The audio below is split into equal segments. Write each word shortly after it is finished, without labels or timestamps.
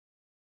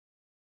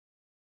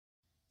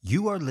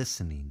You are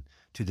listening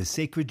to the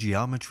Sacred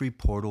Geometry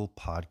Portal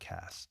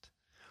podcast,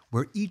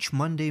 where each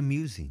Monday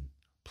musing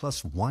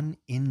plus one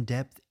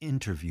in-depth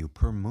interview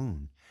per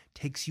moon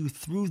takes you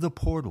through the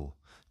portal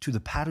to the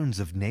patterns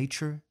of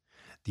nature,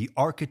 the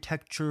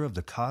architecture of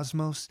the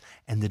cosmos,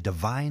 and the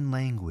divine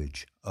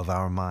language of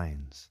our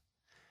minds.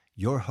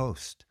 Your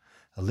host,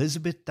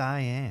 Elizabeth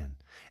Diane,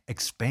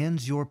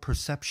 expands your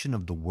perception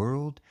of the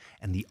world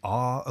and the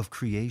awe of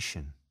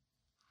creation.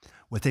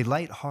 With a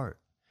light heart,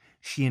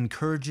 she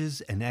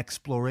encourages an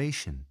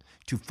exploration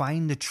to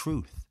find the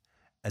truth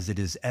as it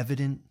is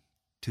evident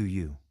to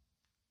you.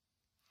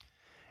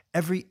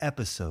 Every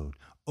episode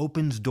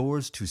opens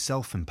doors to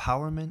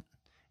self-empowerment,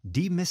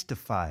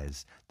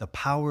 demystifies the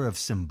power of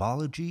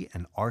symbology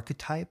and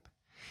archetype,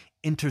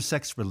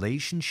 intersects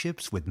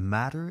relationships with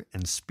matter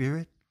and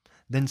spirit,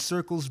 then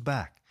circles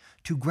back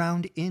to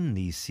ground in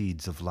these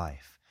seeds of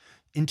life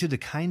into the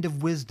kind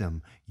of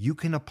wisdom you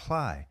can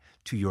apply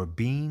to your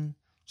being,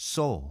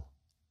 soul,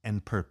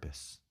 and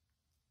purpose.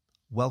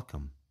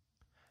 Welcome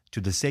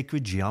to the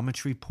Sacred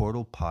Geometry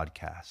Portal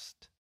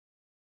podcast.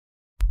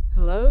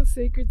 Hello,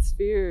 Sacred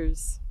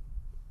Spheres.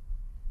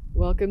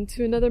 Welcome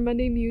to another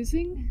Monday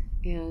Musing,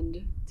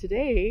 and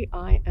today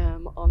I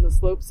am on the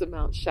slopes of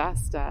Mount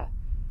Shasta.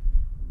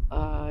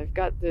 I've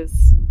got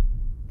this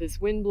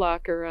wind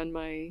blocker on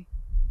my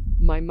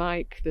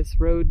mic, this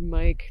Rode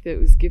mic that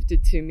was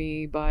gifted to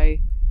me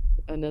by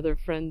another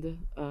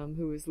friend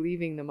who was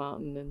leaving the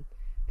mountain, and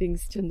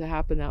things tend to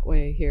happen that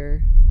way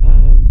here.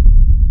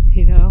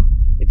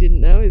 I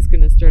didn't know I was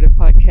going to start a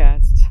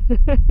podcast.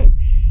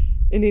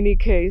 In any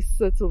case,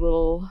 that's a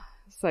little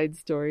side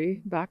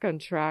story. Back on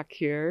track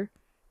here.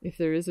 If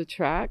there is a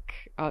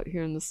track out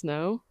here in the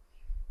snow,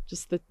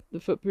 just the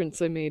footprints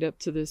I made up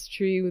to this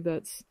tree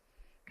that's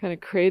kind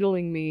of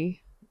cradling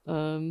me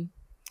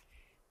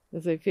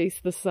as I face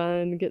the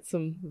sun, get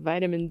some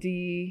vitamin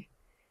D,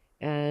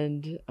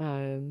 and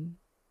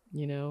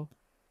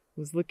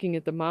was looking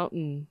at the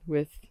mountain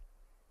with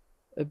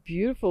a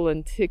beautiful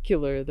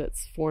lenticular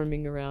that's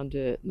forming around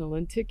it. And the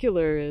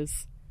lenticular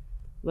is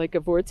like a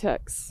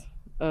vortex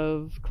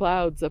of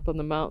clouds up on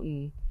the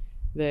mountain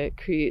that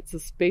creates a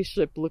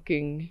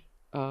spaceship-looking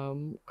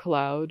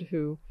cloud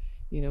who,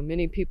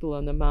 many people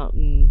on the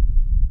mountain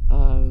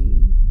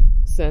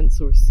sense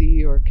or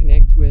see or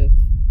connect with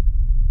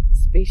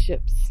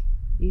spaceships,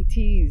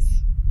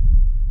 ETs,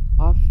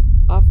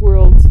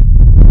 off-world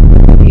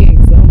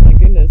beings. Oh my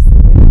goodness,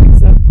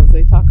 except as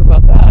they talk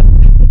about that.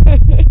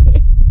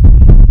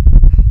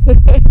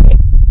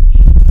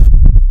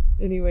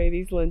 Anyway,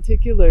 these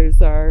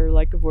lenticulars are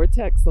like a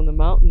vortex on the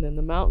mountain, and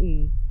the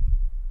mountain,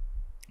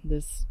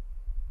 this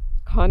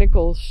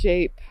conical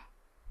shape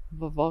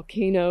of a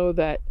volcano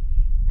that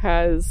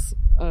has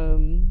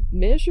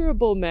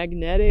measurable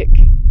magnetic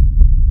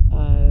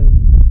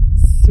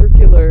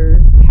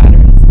circular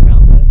patterns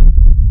around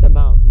the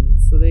mountain.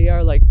 So they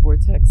are like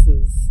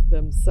vortexes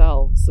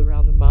themselves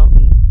around the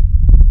mountain.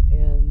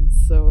 And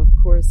so, of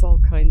course, all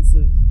kinds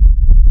of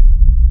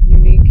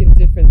unique and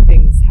different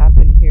things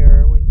happen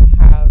here when you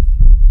have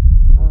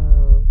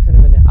kind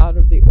of an out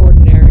of the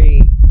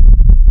ordinary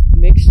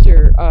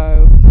mixture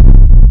of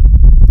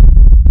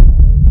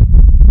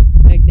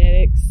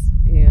magnetics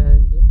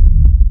and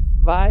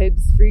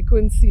vibes,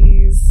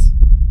 frequencies,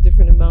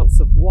 different amounts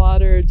of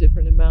water,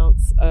 different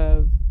amounts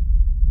of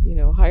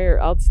higher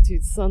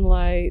altitude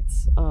sunlight,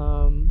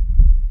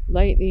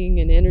 lightning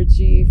and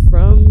energy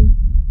from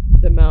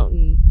the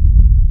mountain.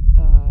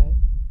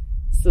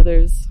 So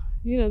there's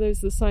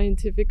the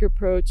scientific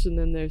approach, and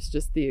then there's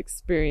just the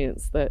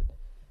experience that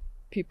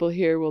people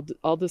here will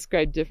all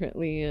describe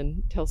differently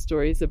and tell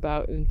stories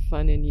about in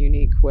fun and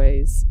unique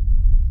ways.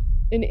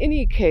 In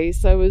any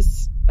case, I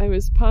was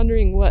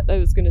pondering what I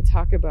was going to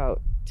talk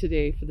about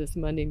today for this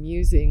Monday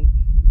Musing,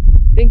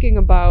 thinking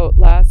about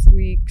last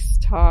week's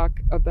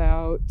talk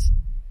about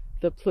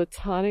the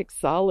platonic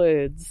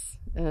solids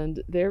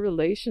and their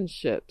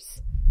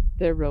relationships,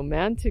 their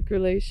romantic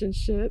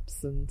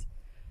relationships, and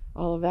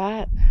all of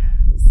that.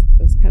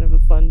 It was kind of a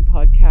fun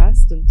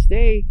podcast. And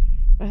today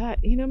I thought,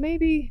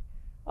 maybe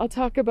I'll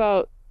talk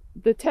about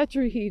the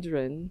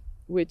Tetrahedron,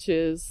 which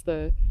is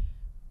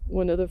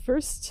one of the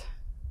first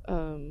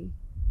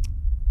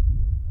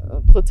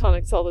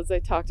platonic solids I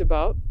talked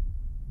about.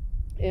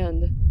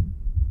 And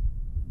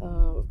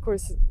of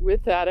course,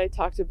 with that, I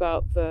talked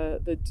about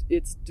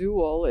its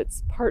dual,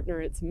 its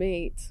partner, its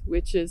mate,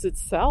 which is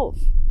itself,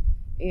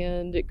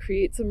 and it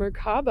creates a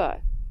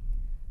Merkaba.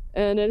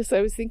 And as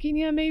I was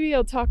thinking, maybe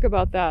I'll talk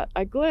about that,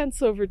 I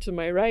glance over to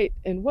my right,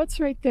 and what's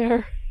right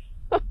there?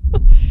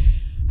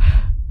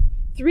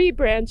 3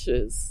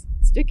 branches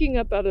sticking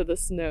up out of the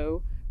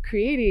snow,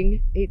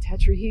 creating a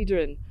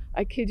tetrahedron.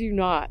 I kid you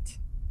not.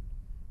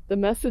 The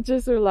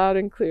messages are loud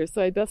and clear,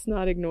 so I best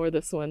not ignore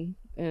this one.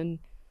 And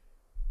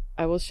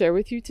I will share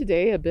with you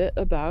today a bit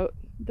about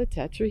the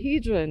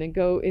tetrahedron and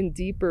go in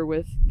deeper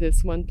with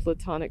this one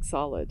platonic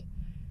solid.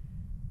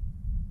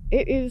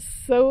 It is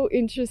so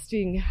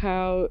interesting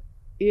how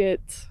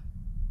it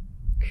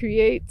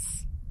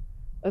creates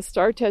a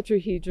star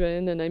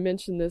tetrahedron, and I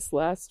mentioned this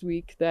last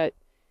week, that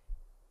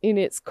in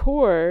its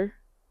core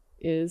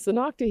is an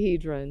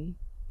octahedron.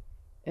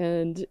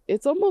 And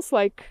it's almost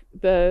like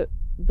the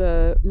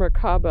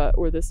Merkaba,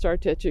 or the star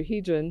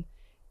tetrahedron,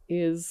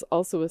 is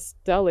also a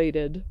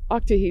stellated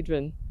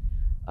octahedron.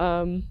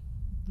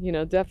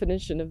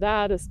 Definition of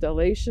that: a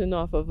stellation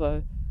off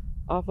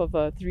of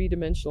a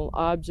three-dimensional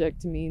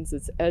object means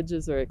its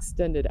edges are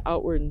extended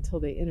outward until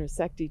they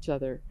intersect each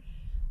other.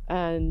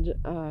 And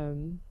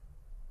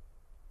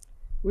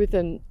with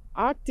an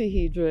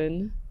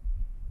octahedron,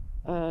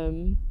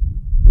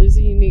 there's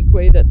a unique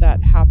way that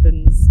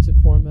happens to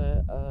form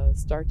a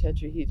star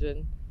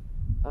tetrahedron.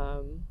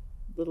 A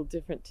little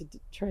different to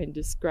try and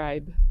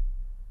describe,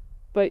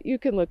 but you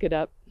can look it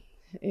up.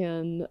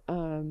 And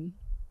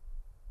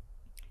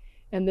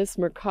this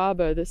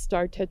Merkaba, the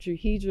star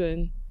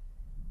tetrahedron,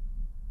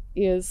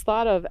 is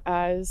thought of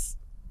as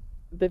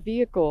the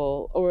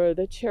vehicle or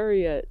the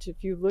chariot,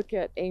 if you look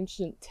at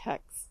ancient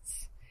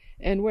texts,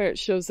 and where it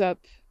shows up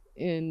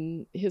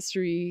in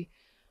history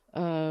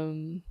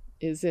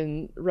is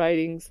in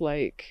writings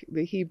like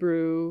the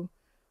Hebrew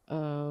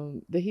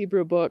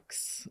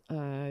books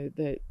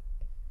that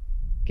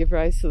give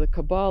rise to the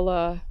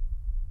Kabbalah.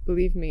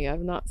 Believe me,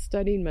 I've not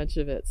studied much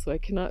of it, so I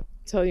cannot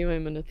tell you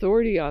I'm an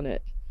authority on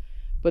it,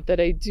 but that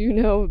I do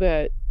know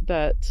that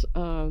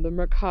the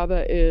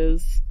Merkaba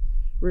is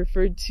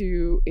referred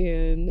to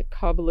in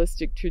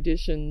Kabbalistic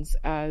traditions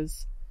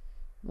as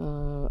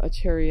a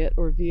chariot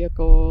or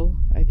vehicle.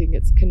 I think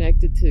it's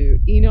connected to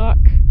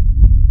Enoch,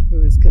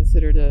 who is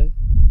considered an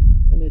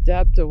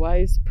adept, a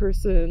wise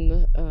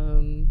person,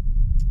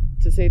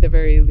 to say the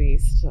very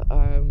least.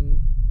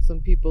 Some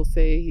people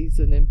say he's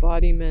an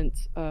embodiment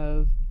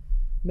of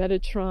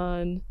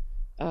Metatron.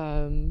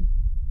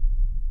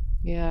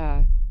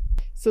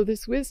 So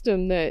this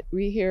wisdom that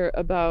we hear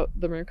about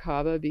the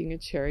Merkaba being a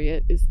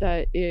chariot is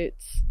that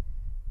it's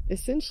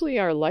essentially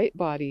our light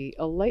body,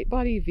 a light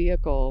body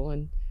vehicle.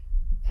 And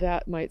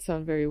that might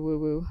sound very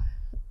woo-woo,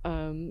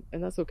 and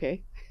that's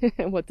okay.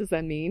 And what does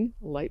that mean?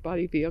 A light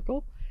body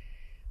vehicle?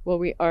 Well,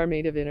 we are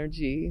made of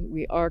energy.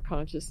 We are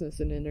consciousness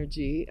and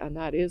energy, and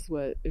that is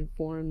what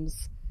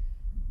informs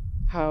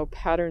how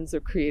patterns are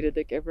created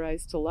that give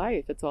rise to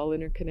life. It's all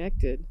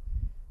interconnected,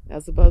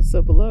 as above,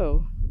 so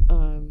below.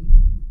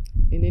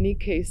 In any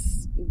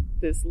case,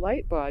 this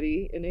light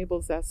body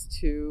enables us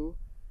to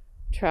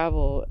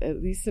travel,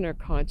 at least in our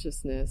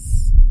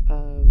consciousness,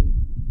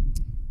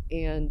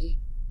 and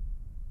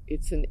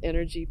it's an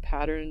energy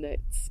pattern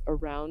that's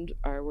around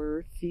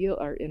our field,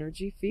 our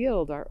energy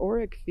field, our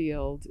auric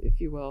field,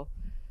 if you will.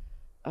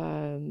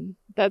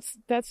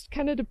 That's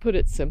kind of to put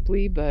it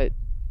simply, but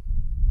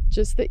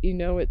just that you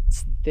know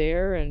it's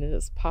there and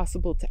it's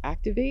possible to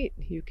activate.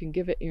 You can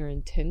give it your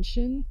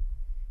intention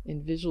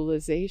and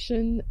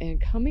visualization, and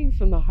coming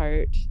from the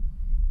heart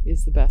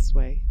is the best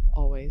way,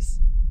 always.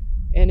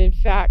 And in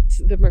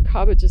fact, the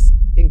Merkaba just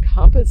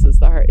encompasses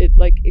the heart. It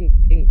like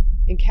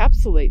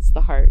encapsulates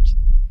the heart.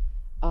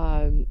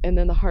 And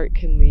then the heart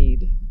can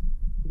lead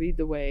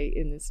the way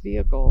in this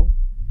vehicle,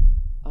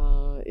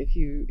 if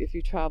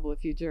you travel,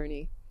 if you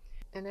journey.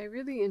 And I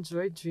really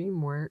enjoy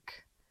dream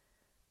work.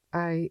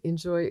 I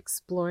enjoy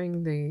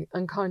exploring the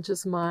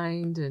unconscious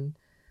mind and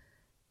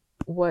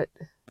what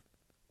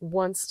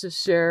wants to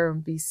share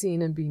and be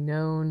seen and be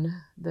known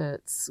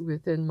that's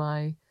within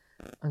my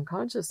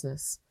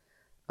unconsciousness.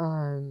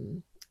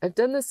 I've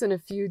done this in a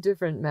few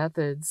different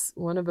methods,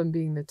 one of them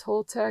being the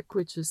Toltec,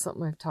 which is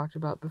something I've talked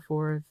about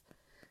before. I've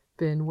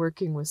been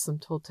working with some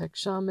Toltec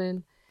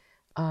shaman.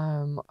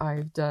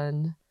 I've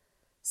done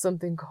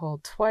something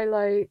called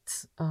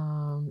Twilight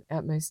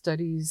at my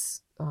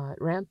studies at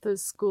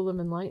Ramtha's School of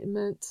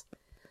Enlightenment.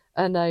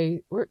 And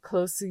I work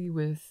closely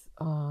with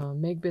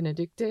Meg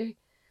Benedicte,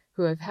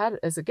 who I've had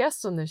as a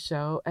guest on this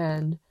show.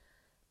 And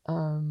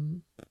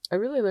I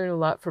really learned a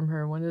lot from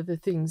her. One of the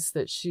things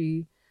that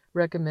she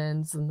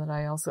recommends and that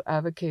I also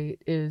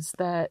advocate is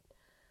that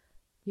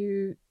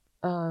you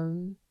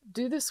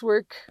do this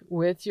work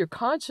with your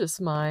conscious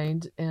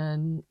mind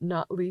and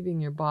not leaving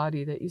your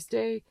body, that you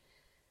stay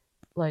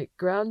like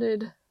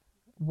grounded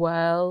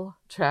while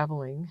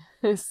traveling,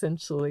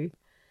 essentially.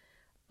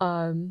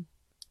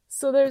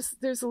 So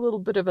there's a little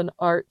bit of an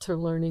art to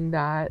learning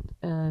that,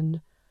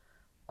 and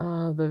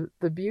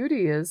the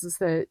beauty is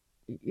that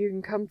you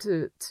can come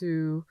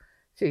to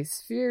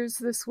face fears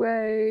this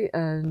way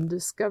and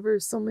discover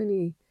so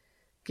many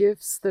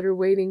gifts that are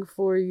waiting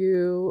for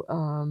you,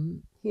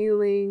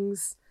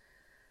 healings,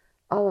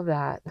 all of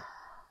that.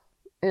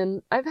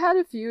 And I've had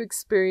a few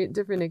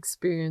different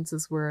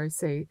experiences where I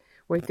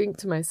think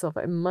to myself,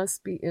 I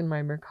must be in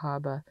my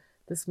Merkaba.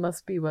 This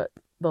must be what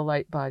the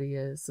light body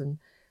is. And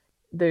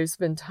there's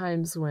been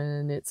times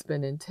when it's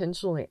been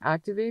intentionally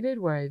activated,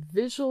 where I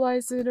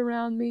visualize it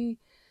around me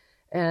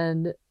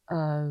and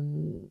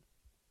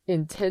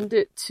intend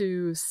it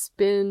to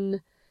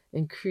spin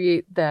and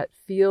create that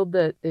field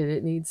that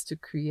it needs to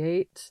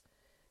create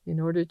in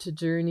order to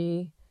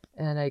journey.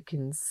 And I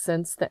can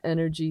sense the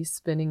energy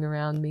spinning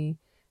around me.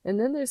 And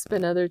then there's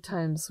been other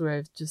times where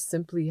I've just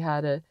simply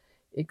had a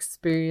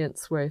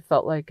experience where I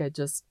felt like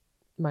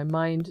my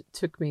mind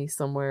took me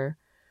somewhere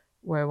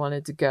where I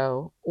wanted to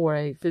go, or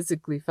I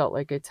physically felt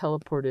like I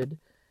teleported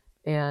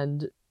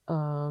and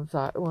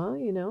thought, well,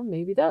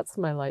 maybe that's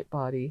my light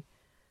body.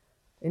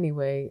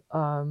 Anyway,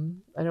 I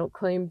don't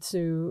claim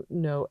to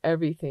know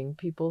everything.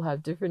 People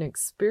have different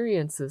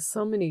experiences,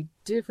 so many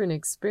different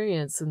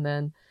experiences, and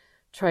then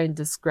try and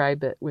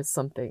describe it with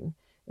something.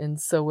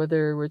 And so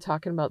whether we're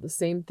talking about the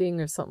same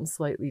thing or something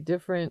slightly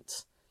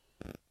different,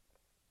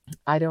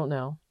 I don't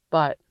know.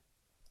 But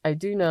I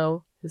do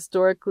know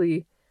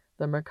historically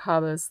the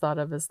Merkaba is thought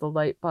of as the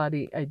light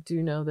body. I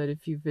do know that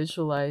if you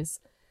visualize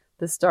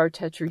the star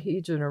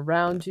tetrahedron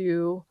around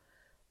you,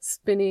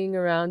 spinning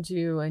around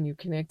you, and you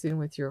connect in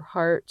with your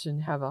heart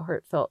and have a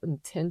heartfelt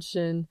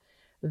intention,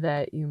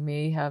 that you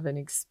may have an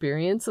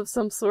experience of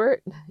some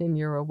sort in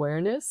your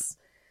awareness.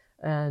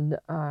 And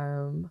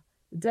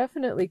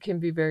definitely can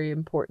be very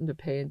important to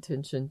pay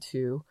attention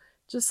to,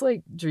 just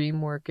like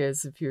dream work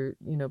is, if you're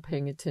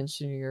paying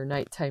attention to your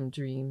nighttime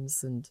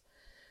dreams and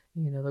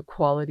the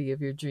quality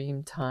of your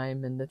dream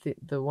time, and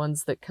the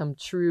ones that come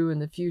true in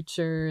the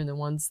future, and the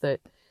ones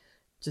that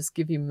just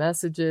give you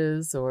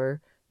messages or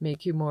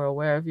make you more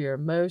aware of your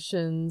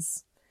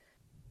emotions.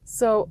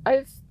 So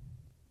I've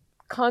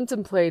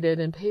contemplated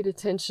and paid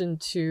attention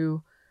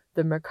to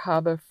the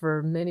Merkaba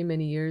for many,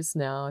 many years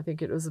now. I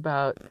think it was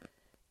about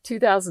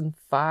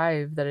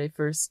 2005 that I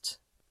first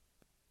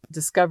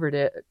discovered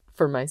it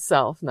for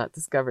myself. Not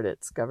discovered it,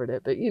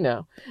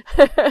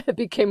 but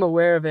became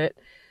aware of it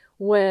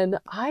when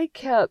I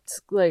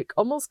kept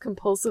almost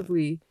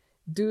compulsively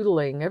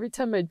doodling. Every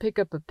time I'd pick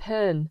up a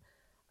pen,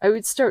 I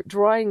would start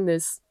drawing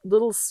this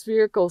little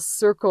spherical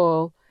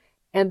circle,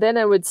 and then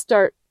I would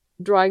start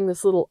drawing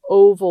this little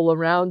oval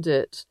around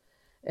it.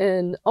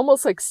 And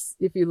almost like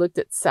if you looked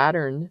at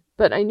Saturn,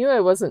 but I knew I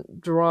wasn't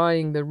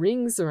drawing the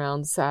rings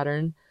around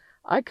Saturn.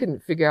 I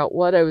couldn't figure out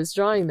what I was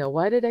drawing though.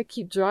 Why did I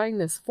keep drawing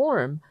this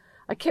form?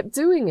 I kept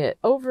doing it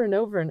over and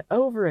over and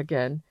over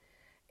again.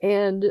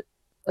 And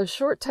a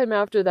short time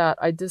after that,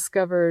 I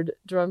discovered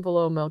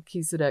Drunvalo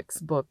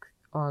Melchizedek's book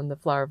on the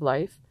Flower of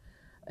Life.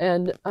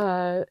 And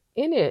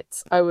in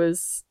it, I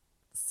was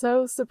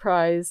so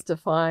surprised to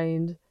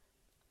find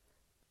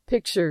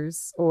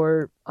pictures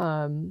or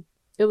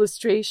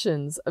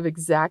illustrations of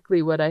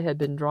exactly what I had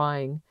been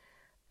drawing.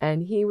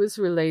 And he was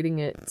relating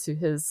it to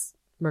his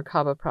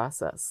Merkaba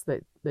process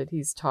that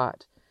he's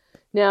taught.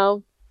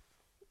 Now,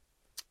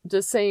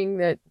 just saying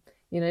that,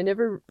 I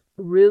never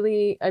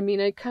really,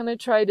 I kind of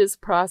tried his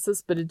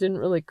process, but it didn't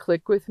really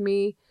click with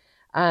me.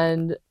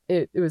 And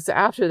it was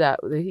after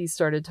that he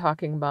started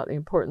talking about the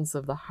importance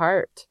of the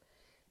heart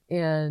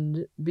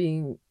and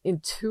being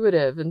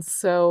intuitive. And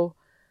so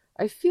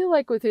I feel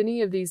like with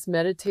any of these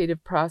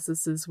meditative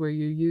processes where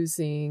you're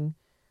using,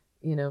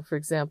 for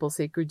example,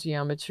 sacred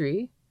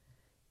geometry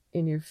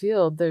in your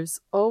field, there's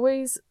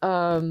always,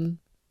 the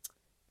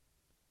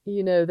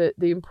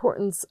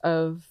importance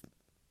of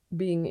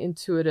being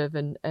intuitive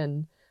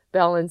and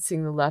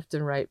balancing the left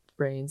and right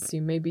brains. So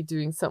you may be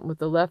doing something with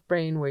the left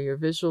brain where you're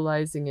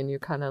visualizing and you're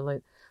kind of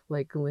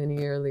like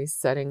linearly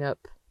setting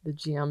up the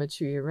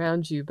geometry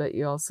around you, but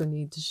you also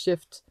need to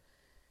shift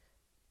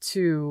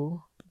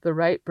to the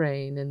right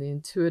brain and the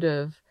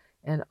intuitive,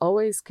 and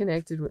always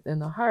connected within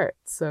the heart.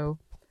 So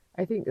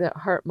I think that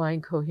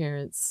heart-mind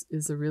coherence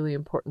is a really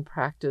important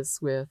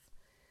practice with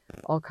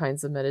all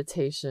kinds of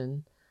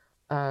meditation,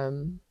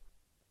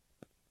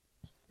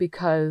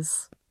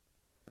 because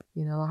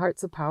the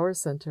heart's a power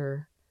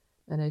center,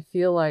 and I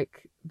feel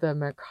like the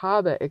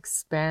Merkaba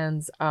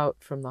expands out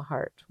from the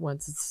heart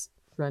once it's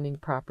running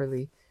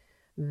properly.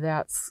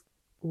 That's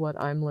what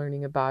I'm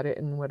learning about it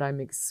and what I'm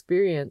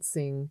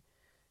experiencing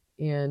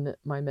in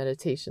my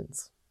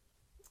meditations.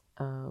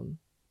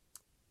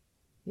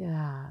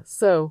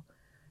 So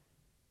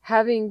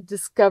having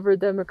discovered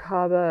the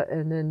Merkaba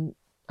and then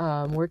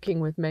working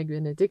with Meg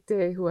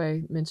Benedicte, who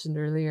I mentioned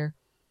earlier,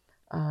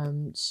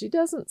 she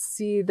doesn't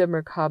see the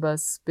Merkaba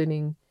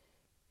spinning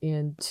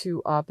in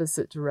two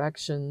opposite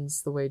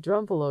directions the way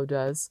Drunvalo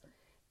does.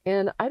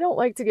 And I don't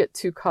like to get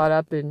too caught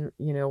up in,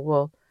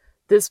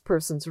 this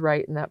person's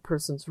right and that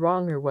person's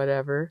wrong or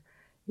whatever.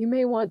 You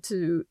may want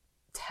to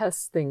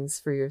test things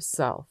for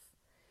yourself.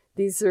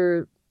 These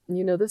are,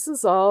 this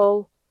is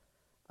all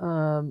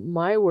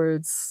my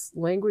words,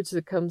 language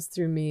that comes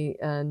through me,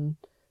 and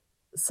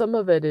some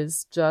of it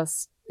is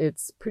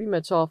it's pretty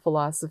much all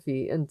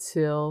philosophy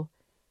until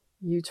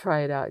you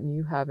try it out and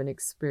you have an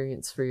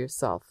experience for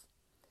yourself.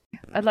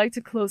 I'd like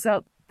to close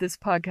out this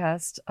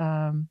podcast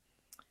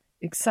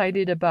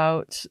excited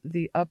about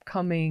the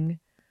upcoming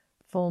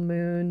full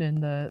moon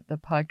and the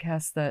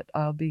podcast that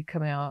I'll be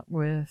coming out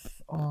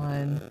with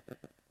on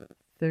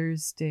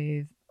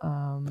Thursday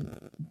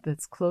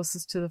that's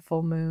closest to the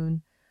full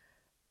moon.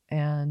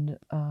 And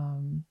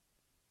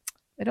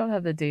I don't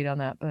have the date on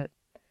that, but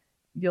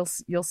you'll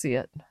see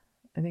it.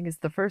 I think it's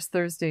the first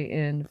Thursday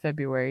in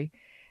February.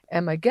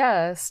 And my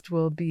guest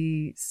will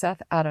be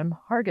Seth Adam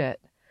Hargett.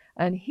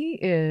 And he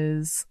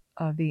is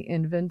the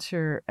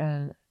inventor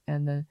and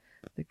the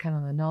kind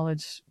of the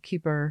knowledge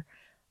keeper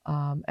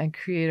and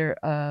creator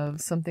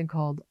of something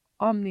called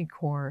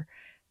Omnicore.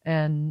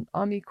 And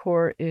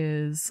Omnicore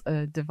is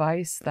a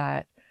device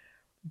that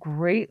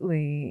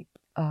greatly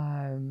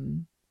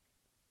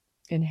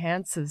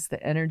enhances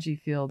the energy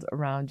field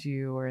around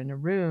you, or in a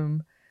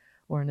room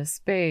or in a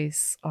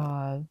space.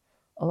 A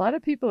lot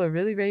of people are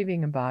really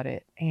raving about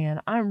it,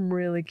 and I'm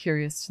really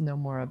curious to know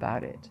more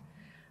about it.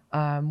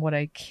 What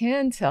I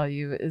can tell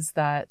you is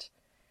that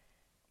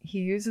he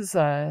uses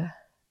a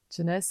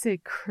Genesse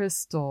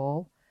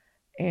crystal,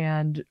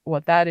 and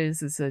what that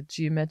is a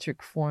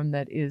geometric form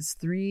that is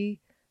 3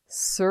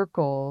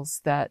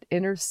 circles that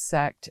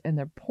intersect, and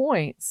their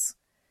points,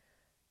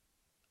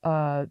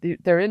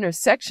 their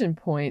intersection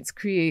points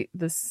create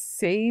the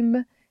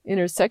same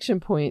intersection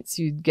points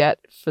you'd get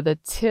for the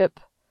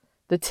tips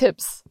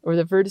or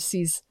the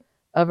vertices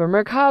of a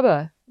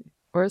Merkaba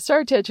or a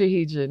star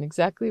tetrahedron,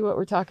 exactly what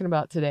we're talking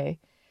about today.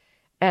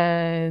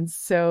 And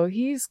so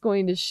he's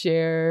going to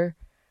share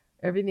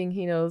everything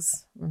he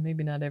knows, or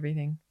maybe not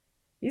everything.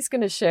 He's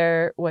going to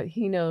share what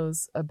he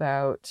knows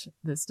about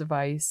this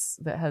device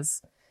that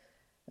has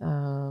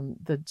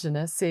the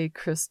Genesse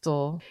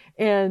crystal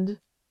and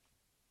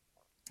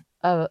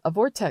a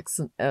vortex,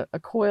 a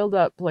coiled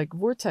up like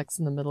vortex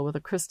in the middle with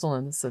a crystal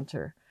in the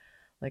center,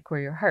 like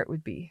where your heart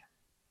would be.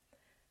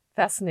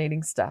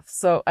 Fascinating stuff.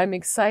 So I'm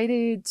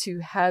excited to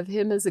have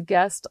him as a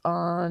guest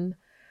on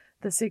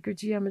the Sacred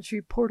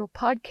Geometry Portal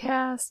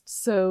podcast.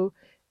 So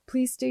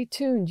please stay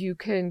tuned. You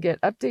can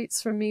get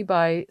updates from me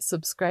by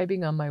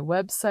subscribing on my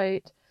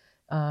website.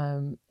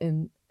 And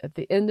at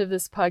the end of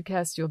this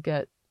podcast, you'll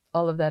get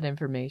all of that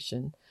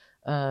information.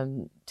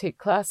 Take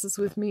classes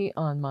with me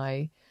on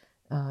my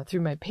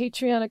through my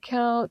Patreon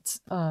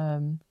account,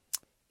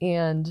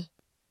 and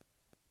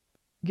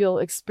you'll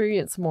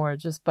experience more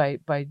just by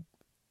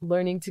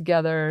learning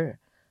together,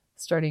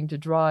 starting to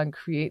draw and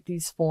create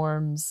these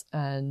forms.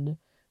 And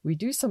we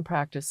do some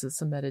practices,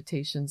 some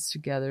meditations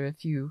together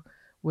if you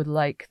would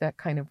like that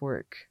kind of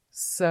work.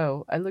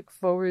 So I look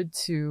forward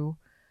to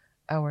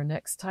our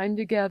next time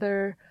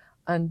together.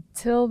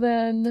 Until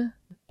then,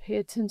 pay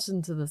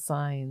attention to the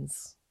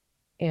signs,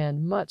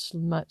 and much,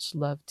 much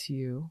love to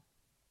you.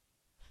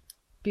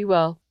 Be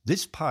well.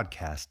 This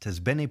podcast has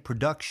been a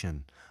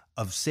production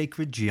of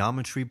Sacred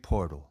Geometry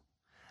Portal.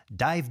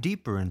 Dive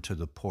deeper into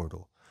the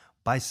portal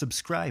by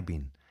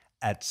subscribing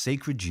at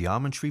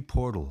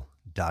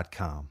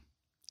sacredgeometryportal.com.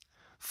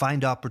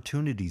 Find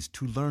opportunities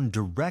to learn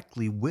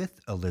directly with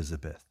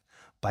Elizabeth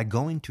by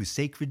going to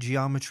Sacred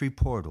Geometry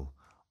Portal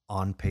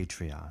on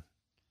Patreon.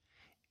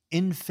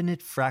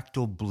 Infinite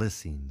fractal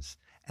blessings,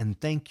 and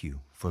thank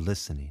you for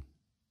listening.